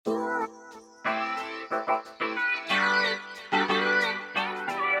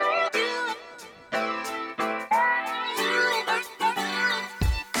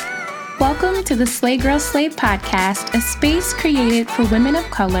Welcome to the Slay Girl Slay podcast, a space created for women of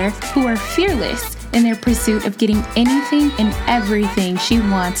color who are fearless in their pursuit of getting anything and everything she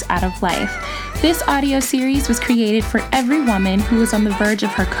wants out of life. This audio series was created for every woman who is on the verge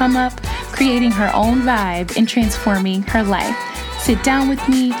of her come up, creating her own vibe, and transforming her life. Sit down with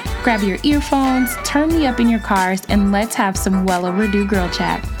me, grab your earphones, turn me up in your cars, and let's have some well overdue girl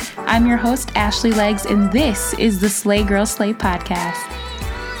chat. I'm your host, Ashley Legs, and this is the Slay Girl Slay podcast.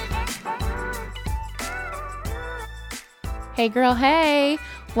 Hey girl, hey!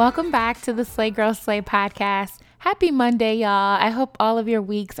 Welcome back to the Slay Girl Slay podcast. Happy Monday, y'all. I hope all of your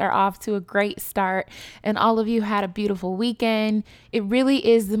weeks are off to a great start and all of you had a beautiful weekend. It really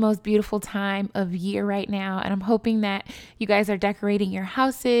is the most beautiful time of year right now, and I'm hoping that you guys are decorating your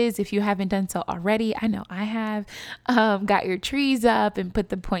houses if you haven't done so already. I know I have. Got your trees up and put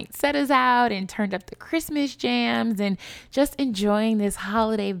the poinsettias out and turned up the Christmas jams and just enjoying this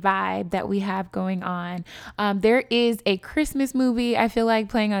holiday vibe that we have going on. There is a Christmas movie I feel like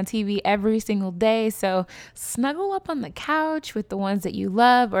playing on TV every single day, so snuggle up on the couch with the ones that you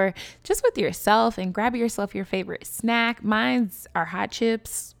love or just with yourself and grab yourself your favorite snack. Mine's are hot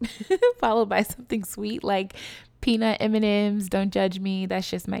chips followed by something sweet like peanut M&Ms. Don't judge me. That's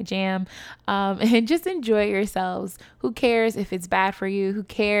just my jam. And just enjoy yourselves. Who cares if it's bad for you? Who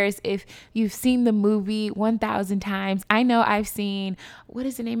cares if you've seen the movie 1,000 times? I know I've seen, what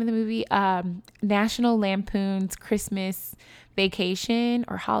is the name of the movie? National Lampoon's Christmas Vacation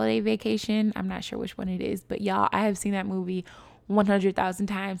or Holiday Vacation. I'm not sure which one it is, but y'all, I have seen that movie 100,000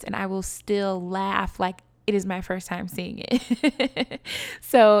 times and I will still laugh like it is my first time seeing it.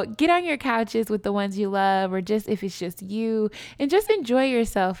 So get on your couches with the ones you love, or just if it's just you, and just enjoy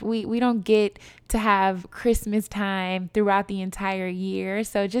yourself. We don't get to have Christmas time throughout the entire year.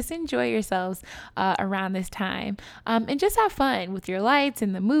 So just enjoy yourselves around this time, and just have fun with your lights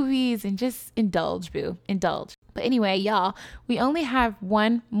and the movies and just indulge, boo. Indulge. But anyway, y'all, we only have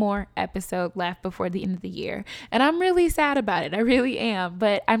one more episode left before the end of the year. And I'm really sad about it. I really am.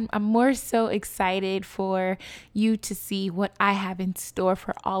 But I'm more so excited for you to see what I have in store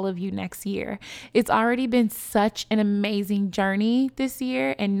for all of you next year. It's already been such an amazing journey this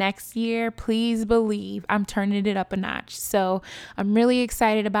year. And next year, please believe I'm turning it up a notch. So I'm really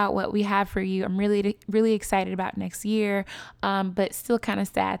excited about what we have for you. I'm really, really excited about next year. But still kind of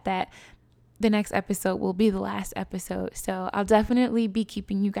sad that the next episode will be the last episode. So I'll definitely be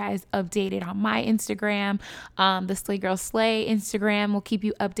keeping you guys updated on my Instagram. The Slay Girl Slay Instagram will keep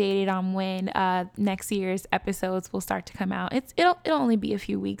you updated on when next year's episodes will start to come out. It'll only be a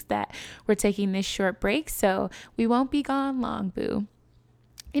few weeks that we're taking this short break, so we won't be gone long, boo.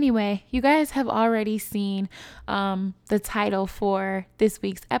 Anyway, you guys have already seen the title for this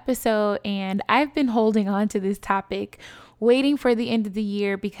week's episode, and I've been holding on to this topic waiting for the end of the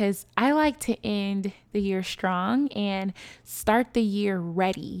year because I like to end the year strong and start the year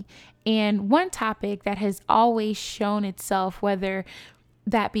ready. And one topic that has always shown itself, whether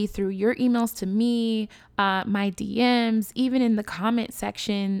that be through your emails to me, my DMs, even in the comment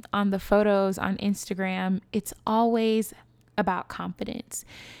section on the photos on Instagram, it's always about confidence.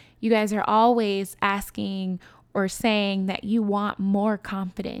 You guys are always asking or saying that you want more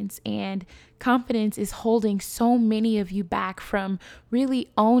confidence, and confidence is holding so many of you back from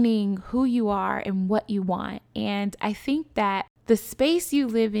really owning who you are and what you want. And I think that the space you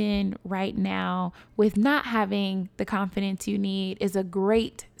live in right now with not having the confidence you need is a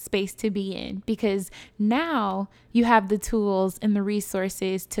great space to be in, because now you have the tools and the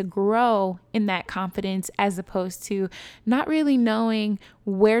resources to grow in that confidence, as opposed to not really knowing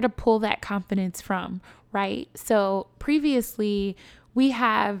where to pull that confidence from, right? So previously, we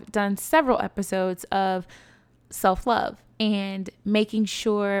have done several episodes of self-love and making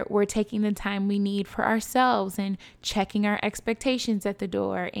sure we're taking the time we need for ourselves and checking our expectations at the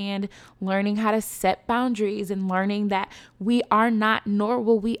door and learning how to set boundaries and learning that we are not, nor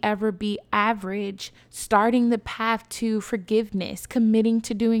will we ever be average, starting the path to forgiveness, committing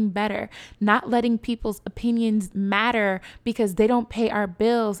to doing better, not letting people's opinions matter because they don't pay our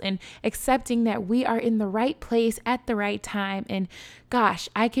bills, and accepting that we are in the right place at the right time. And gosh,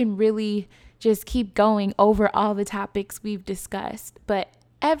 I can really just keep going over all the topics we've discussed, but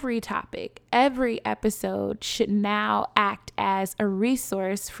every topic, every episode should now act as a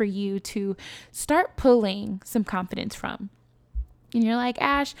resource for you to start pulling some confidence from. And you're like,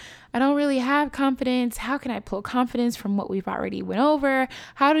 Ash, I don't really have confidence. How can I pull confidence from what we've already went over?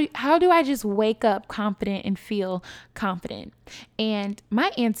 How do I just wake up confident and feel confident? And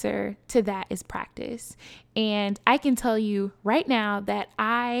my answer to that is practice. And I can tell you right now that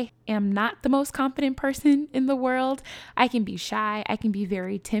I am not the most confident person in the world. I can be shy. I can be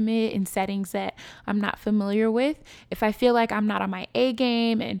very timid in settings that I'm not familiar with. If I feel like I'm not on my A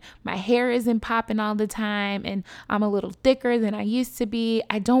game and my hair isn't popping all the time and I'm a little thicker than I used to be,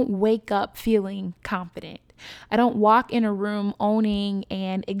 I don't wake up feeling confident. I don't walk in a room owning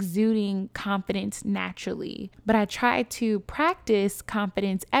and exuding confidence naturally, but I try to practice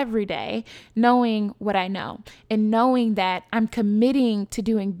confidence every day, knowing what I know and knowing that I'm committing to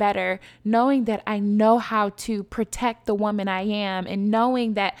doing better, knowing that I know how to protect the woman I am, and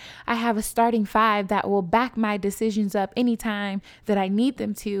knowing that I have a starting five that will back my decisions up anytime that I need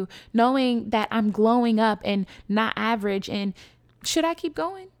them to, knowing that I'm glowing up and not average. And should I keep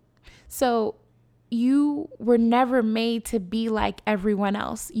going? So you were never made to be like everyone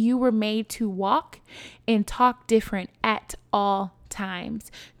else. You were made to walk and talk different at all times,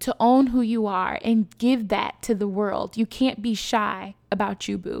 to own who you are and give that to the world. You can't be shy about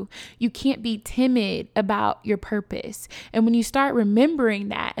you, boo. You can't be timid about your purpose. And when you start remembering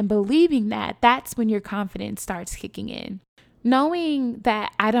that and believing that, that's when your confidence starts kicking in. Knowing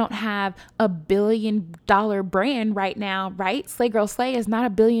that I don't have $1 billion brand right now, right? Slay Girl Slay is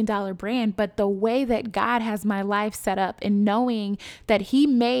not $1 billion brand, but the way that God has my life set up and knowing that He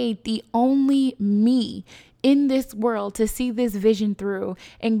made the only me in this world to see this vision through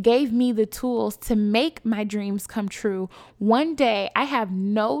and gave me the tools to make my dreams come true. One day, I have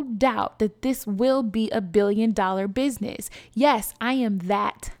no doubt that this will be $1 billion business. Yes, I am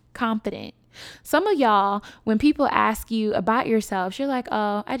that confident. Some of y'all, when people ask you about yourselves, you're like,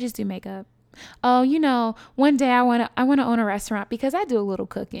 oh, I just do makeup. Oh, one day I want to own a restaurant because I do a little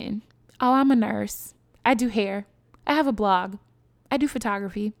cooking. Oh, I'm a nurse. I do hair. I have a blog. I do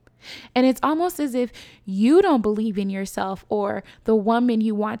photography. And it's almost as if you don't believe in yourself or the woman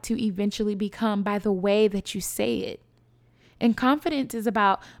you want to eventually become by the way that you say it. And confidence is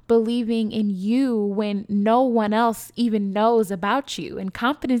about believing in you when no one else even knows about you. And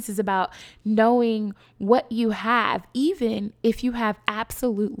confidence is about knowing what you have, even if you have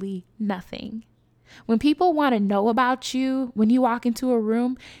absolutely nothing. When people want to know about you, when you walk into a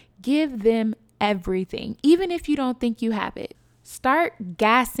room, give them everything, even if you don't think you have it. Start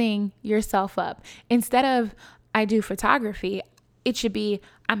gassing yourself up. Instead of, I do photography, it should be,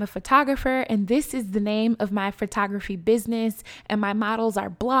 I'm a photographer and this is the name of my photography business and my models are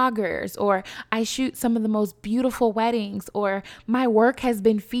bloggers, or I shoot some of the most beautiful weddings, or my work has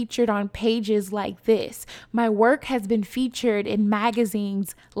been featured on pages like this. My work has been featured in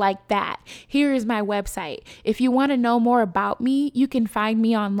magazines like that. Here is my website. If you want to know more about me, you can find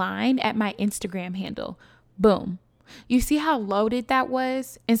me online at my Instagram handle. Boom. You see how loaded that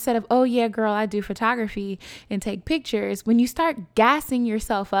was? Instead of, oh yeah, girl, I do photography and take pictures. When you start gassing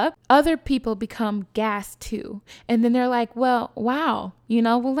yourself up, other people become gassed too. And then they're like, well, wow,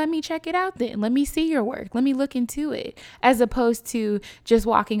 well, let me check it out then. Let me see your work. Let me look into it. As opposed to just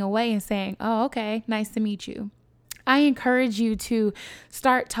walking away and saying, oh, okay, nice to meet you. I encourage you to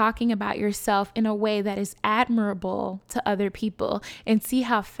start talking about yourself in a way that is admirable to other people and see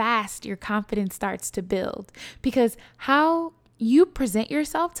how fast your confidence starts to build. Because how you present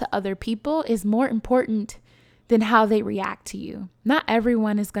yourself to other people is more important than how they react to you. Not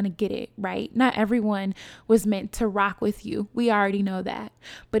everyone is going to get it, right? Not everyone was meant to rock with you. We already know that.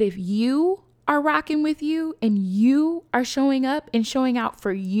 But if you are rocking with you and you are showing up and showing out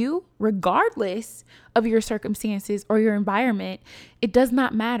for you, regardless of your circumstances or your environment, it does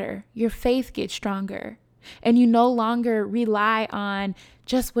not matter. Your faith gets stronger and you no longer rely on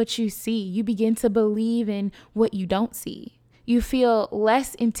just what you see. You begin to believe in what you don't see. You feel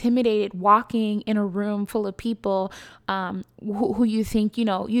less intimidated walking in a room full of people who you think,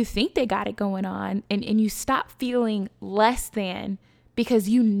 you think they got it going on, and you stop feeling less than. Because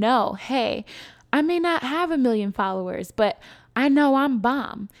hey, I may not have 1 million followers, but I know I'm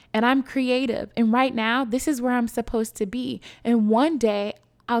bomb and I'm creative. And right now, this is where I'm supposed to be. And one day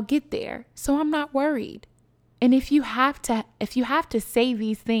I'll get there. So I'm not worried. And if you have to say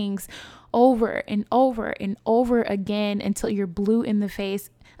these things over and over and over again until you're blue in the face,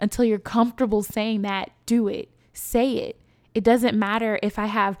 until you're comfortable saying that, do it. Say it. It doesn't matter if I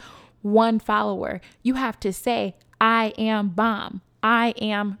have 1 follower. You have to say, I am bomb. I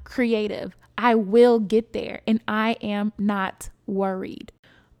am creative. I will get there and I am not worried.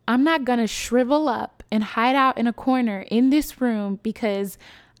 I'm not going to shrivel up and hide out in a corner in this room because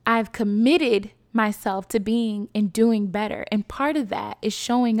I've committed myself to being and doing better. And part of that is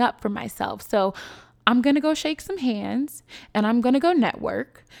showing up for myself. So I'm going to go shake some hands and I'm going to go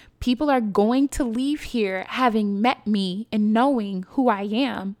network. People are going to leave here having met me and knowing who I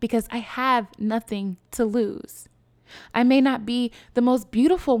am because I have nothing to lose. I may not be the most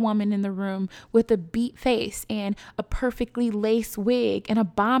beautiful woman in the room with a beat face and a perfectly laced wig and a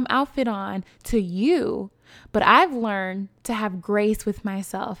bomb outfit on to you, but I've learned to have grace with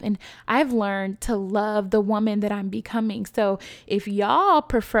myself and I've learned to love the woman that I'm becoming. So if y'all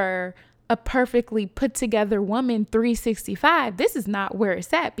prefer a perfectly put together woman 365, this is not where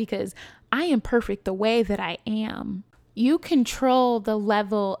it's at because I am perfect the way that I am. You control the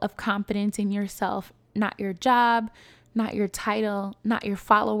level of confidence in yourself, not your job, not your title, not your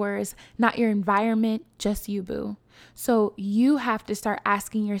followers, not your environment, just you, boo. So you have to start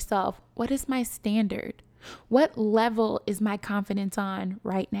asking yourself, what is my standard? What level is my confidence on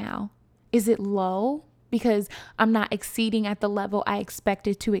right now? Is it low because I'm not exceeding at the level I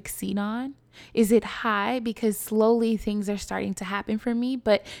expected to exceed on? Is it high because slowly things are starting to happen for me,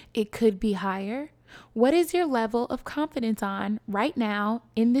 but it could be higher? What is your level of confidence on right now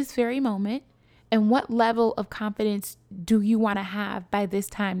in this very moment? And what level of confidence do you want to have by this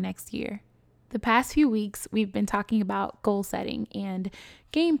time next year? The past few weeks, we've been talking about goal setting and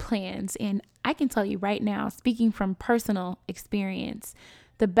game plans. And I can tell you right now, speaking from personal experience,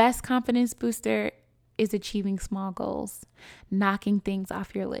 the best confidence booster is achieving small goals, knocking things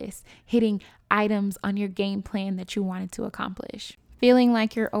off your list, hitting items on your game plan that you wanted to accomplish. Feeling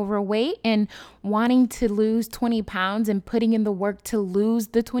like you're overweight and wanting to lose 20 pounds and putting in the work to lose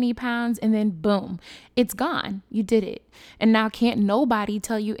the 20 pounds and then boom, it's gone. You did it. And now can't nobody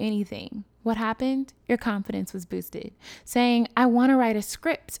tell you anything. What happened? Your confidence was boosted. Saying, I want to write a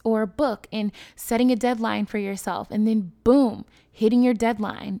script or a book and setting a deadline for yourself and then boom, hitting your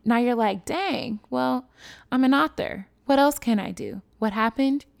deadline. Now you're like, dang, well, I'm an author. What else can I do? What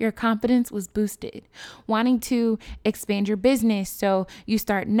happened? Your confidence was boosted. Wanting to expand your business, so you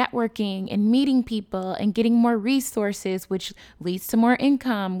start networking and meeting people and getting more resources, which leads to more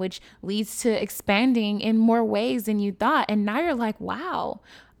income, which leads to expanding in more ways than you thought. And now you're like, wow,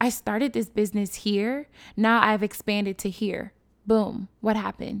 I started this business here. Now I've expanded to here. Boom. What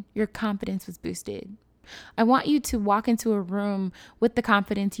happened? Your confidence was boosted. I want you to walk into a room with the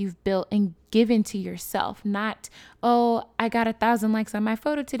confidence you've built and given to yourself, not, oh, I got 1,000 likes on my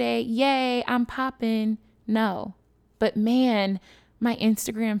photo today. Yay, I'm popping. No, but man, my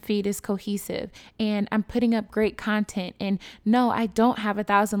Instagram feed is cohesive and I'm putting up great content. And no, I don't have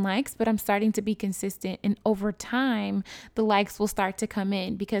 1,000 likes, but I'm starting to be consistent. And over time, the likes will start to come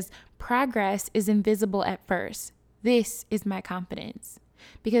in because progress is invisible at first. This is my confidence.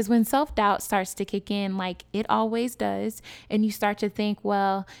 Because when self-doubt starts to kick in like it always does, and you start to think,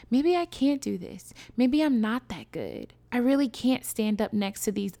 well, maybe I can't do this. Maybe I'm not that good. I really can't stand up next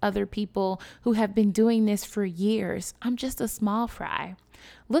to these other people who have been doing this for years. I'm just a small fry.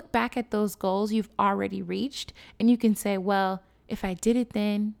 Look back at those goals you've already reached, and you can say, well, if I did it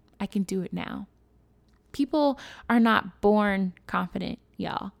then, I can do it now. People are not born confident,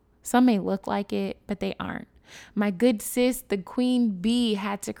 y'all. Some may look like it, but they aren't. My good sis, the queen bee,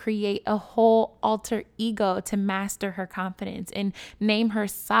 had to create a whole alter ego to master her confidence and name her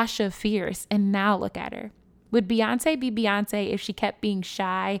Sasha Fierce. And now look at her. Would Beyonce be Beyonce if she kept being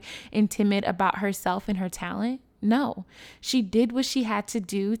shy and timid about herself and her talent? No, she did what she had to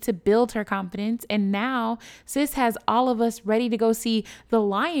do to build her confidence. And now sis has all of us ready to go see The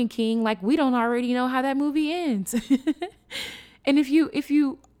Lion King like we don't already know how that movie ends. And if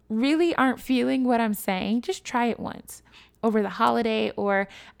you really aren't feeling what I'm saying, just try it once over the holiday or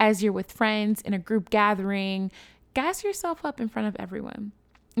as you're with friends in a group gathering. Gas yourself up in front of everyone.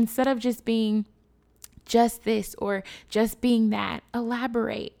 Instead of just being just this or just being that,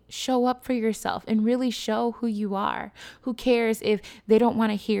 elaborate, show up for yourself and really show who you are. Who cares if they don't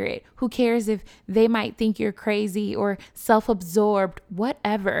want to hear it? Who cares if they might think you're crazy or self-absorbed?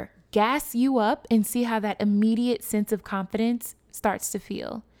 Whatever. Gas you up and see how that immediate sense of confidence starts to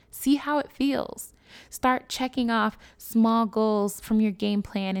feel. See how it feels. Start checking off small goals from your game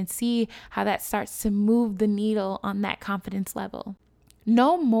plan and see how that starts to move the needle on that confidence level.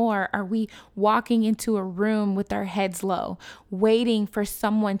 No more are we walking into a room with our heads low, waiting for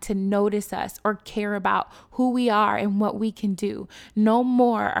someone to notice us or care about who we are and what we can do. No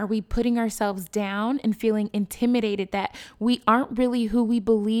more are we putting ourselves down and feeling intimidated that we aren't really who we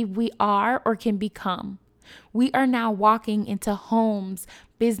believe we are or can become. We are now walking into homes,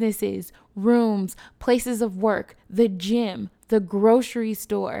 businesses, rooms, places of work, the gym, the grocery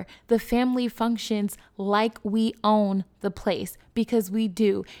store, the family functions like we own the place because we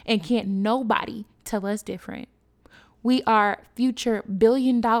do, and can't nobody tell us different. We are future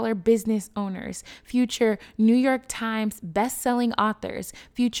billion-dollar business owners, future New York Times best-selling authors,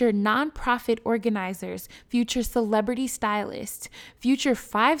 future nonprofit organizers, future celebrity stylists, future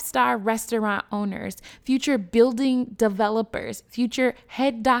 5-star restaurant owners, future building developers, future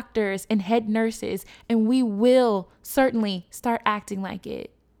head doctors and head nurses, and we will certainly start acting like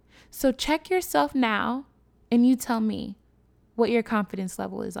it. So check yourself now and you tell me what your confidence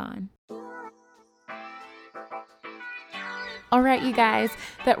level is on. All right, you guys,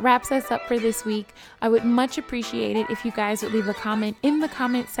 that wraps us up for this week. I would much appreciate it if you guys would leave a comment in the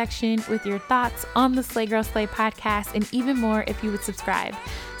comment section with your thoughts on the Slay Girl Slay podcast, and even more if you would subscribe.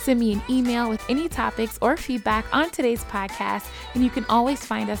 Send me an email with any topics or feedback on today's podcast, and you can always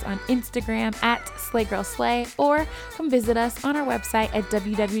find us on Instagram at SlayGirlSlay, or come visit us on our website at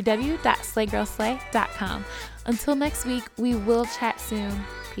www.slaygirlslay.com. Until next week, we will chat soon.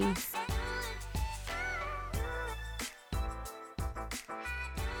 Peace.